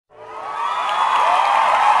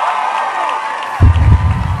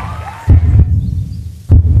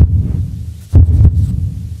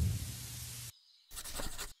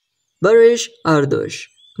Barış Arduç,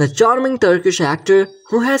 the charming Turkish actor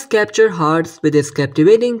who has captured hearts with his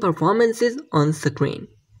captivating performances on screen.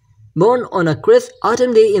 Born on a crisp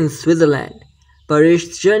autumn day in Switzerland,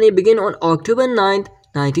 Barış's journey began on October 9,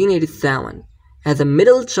 1987, as a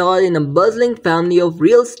middle child in a bustling family of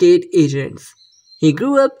real estate agents. He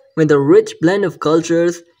grew up with a rich blend of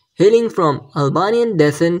cultures, hailing from Albanian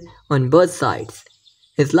descent on both sides.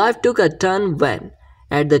 His life took a turn when,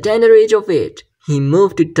 at the tender age of 8, he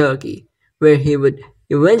moved to Turkey, where he would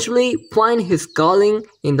eventually find his calling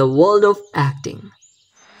in the world of acting.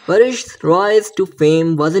 Barış's rise to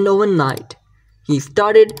fame wasn't overnight. He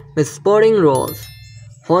started with supporting roles,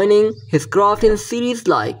 honing his craft in series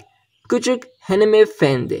like Küçük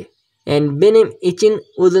Hanımefendi and Benim için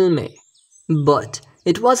Üzülme. But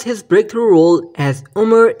it was his breakthrough role as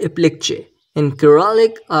Umar İplikçi in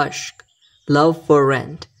Kiralık Aşk, Love for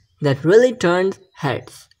Rent, that really turned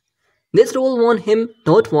heads. This role won him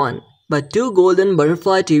not one, but two Golden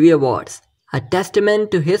Butterfly TV Awards, a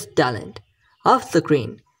testament to his talent. Off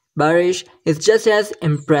screen, Barış is just as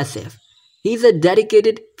impressive. He is a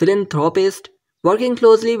dedicated philanthropist, working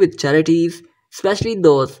closely with charities, especially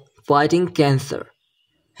those fighting cancer.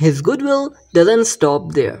 His goodwill doesn't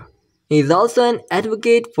stop there. He is also an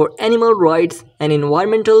advocate for animal rights and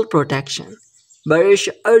environmental protection. Barış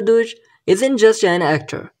Arduç isn't just an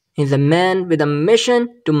actor, he's a man with a mission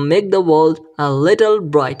to make the world a little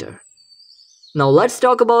brighter. Now let's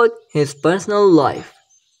talk about his personal life.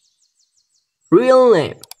 Real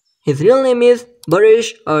name. His real name is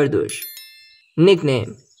Barış Arduç.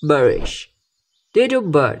 Nickname Barış. Date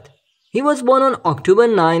of birth. He was born on October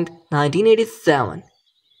 9, 1987.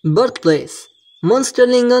 Birthplace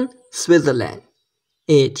Münsterlingen, Switzerland.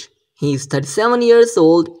 Age. He is 37 years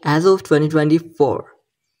old as of 2024.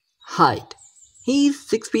 Height. He is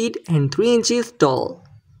 6 feet and 3 inches tall.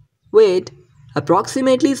 Weight.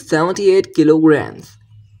 Approximately 78 kilograms.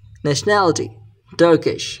 Nationality.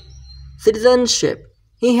 Turkish. Citizenship.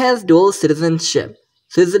 He has dual citizenship,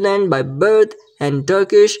 Switzerland by birth and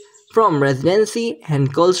Turkish from residency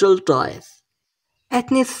and cultural ties.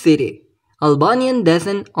 Ethnicity. Albanian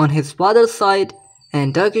descent on his father's side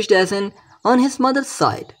and Turkish descent on his mother's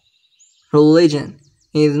side. Religion.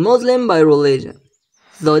 He is Muslim by religion.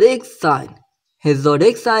 Zodiac sign. His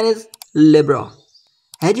zodiac sign is Libra.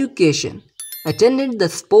 Education. Attended the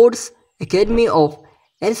Sports Academy of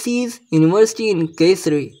Erciyes University in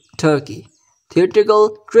Kayseri, Turkey.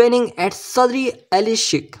 Theatrical training at Sadri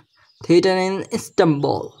Alişık Theatre in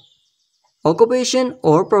Istanbul. Occupation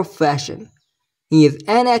or profession. He is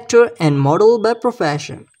an actor and model by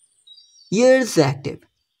profession. Years active.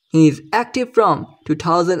 He is active from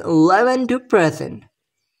 2011 to present.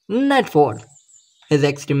 Net worth. His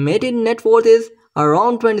estimated net worth is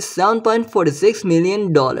around $27.46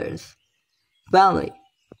 million. Family.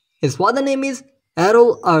 His father name is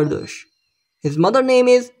Erol Arduç. His mother name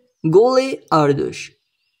is Gole Arduç.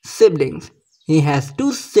 Siblings. He has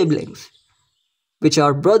two siblings, which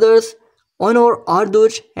are brothers Onur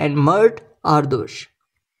Arduç and Mert Arduç.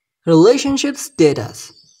 Relationship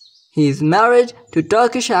status. He is married to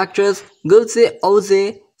Turkish actress Gülse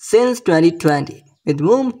Oze since 2020, with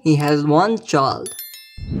whom he has one child.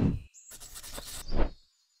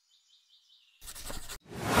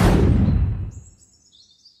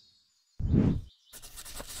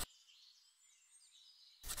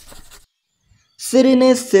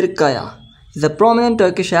 Serenay Sarıkaya is a prominent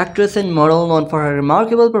Turkish actress and model known for her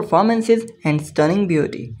remarkable performances and stunning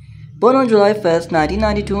beauty. Born on July 1,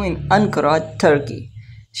 1992 in Ankara, Turkey,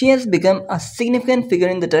 she has become a significant figure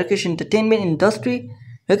in the Turkish entertainment industry,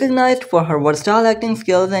 recognized for her versatile acting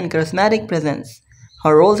skills and charismatic presence.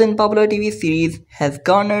 Her roles in popular TV series has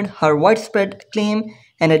garnered her widespread acclaim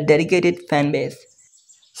and a dedicated fan base.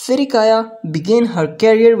 Sarıkaya began her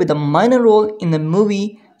career with a minor role in the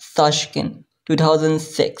movie Sashkin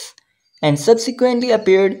 2006 and subsequently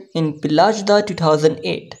appeared in Pilajda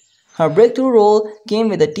 2008. Her breakthrough role came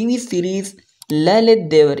with the TV series Lale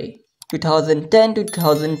Devri 2010 to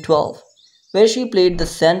 2012, where she played the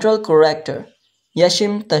central character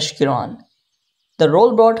Yashim Tashkiran. The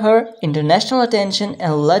role brought her international attention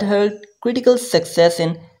and led her critical success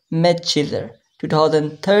in Medcezir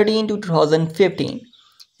 2013 to 2015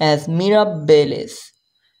 as Mira Baylis,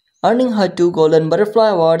 earning her two Golden Butterfly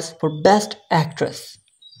Awards for Best Actress.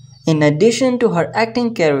 In addition to her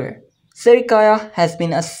acting career, Sarıkaya has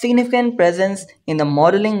been a significant presence in the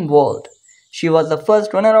modeling world. She was the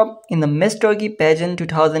first runner-up in the Miss Turkey pageant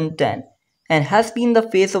 2010 and has been the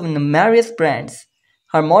face of numerous brands.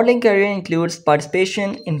 Her modeling career includes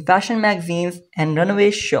participation in fashion magazines and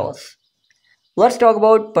runway shows. Let's talk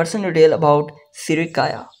about personal detail about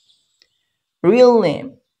Sarıkaya. Real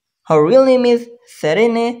name Her real name is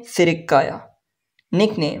Serenay Sarıkaya,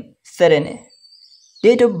 nickname Serenay.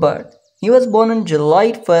 Date of birth: he was born on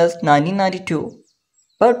July 1st, 1992.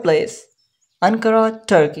 Birthplace: Ankara,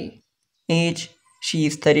 Turkey. Age: she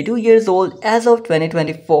is 32 years old as of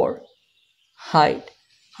 2024. Height: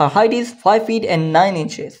 her height is 5 feet and 9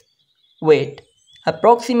 inches. Weight: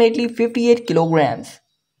 approximately 58 kilograms.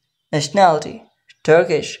 Nationality: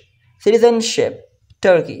 Turkish. Citizenship: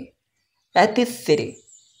 Turkey. Ethnicity: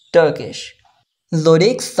 Turkish.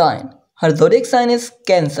 Zodiac sign: her zodiac sign is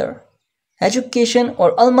Cancer. Education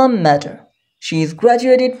or alma mater: she is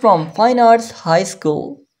graduated from Fine Arts High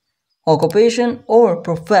School. Occupation or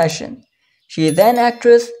profession: she is an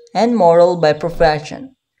actress and model by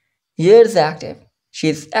profession. Years active: she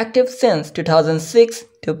is active since 2006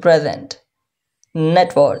 to present.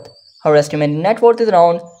 Net worth: her estimated net worth is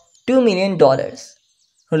around $2 million.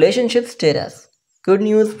 Relationship status: good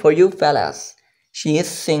news for you fellas, she is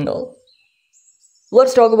single.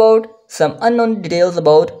 Let's talk about some unknown details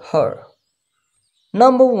about her.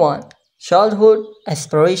 Number 1. Childhood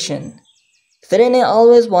aspiration. Serenay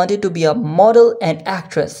always wanted to be a model and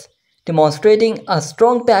actress, demonstrating a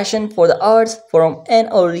strong passion for the arts from an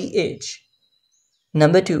early age.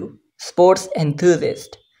 Number 2. Sports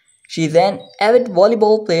enthusiast. She is an avid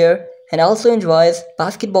volleyball player and also enjoys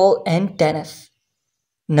basketball and tennis.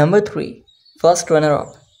 Number 3. First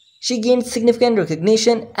runner-up. She gained significant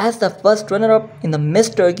recognition as the first runner-up in the Miss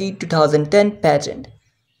Turkey 2010 pageant,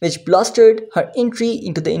 which blustered her entry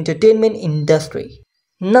into the entertainment industry.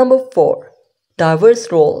 Number 4.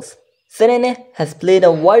 Diverse roles. Serenay has played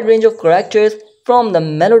a wide range of characters, from the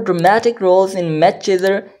melodramatic roles in Match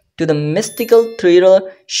Chaser to the mystical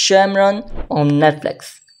thriller Shyamalan on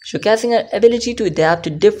Netflix, showcasing her ability to adapt to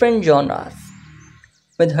different genres.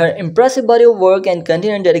 With her impressive body of work and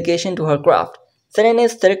continued dedication to her craft, Serenay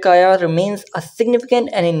Sarıkaya remains a significant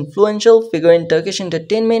and influential figure in Turkish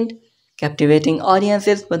entertainment, captivating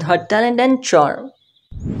audiences with her talent and charm.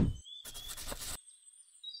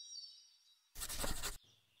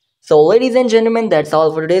 So ladies and gentlemen, that's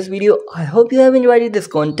all for today's video. I hope you have enjoyed this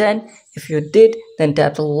content. If you did, then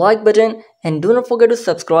tap the like button and do not forget to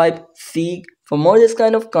subscribe, for more this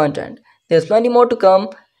kind of content. There's plenty more to come.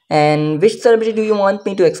 And which celebrity do you want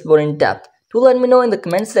me to explore in depth? Do let me know in the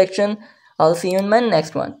comment section. I'll see you in my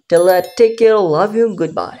next one. Till that, take care, love you,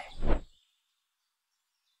 goodbye.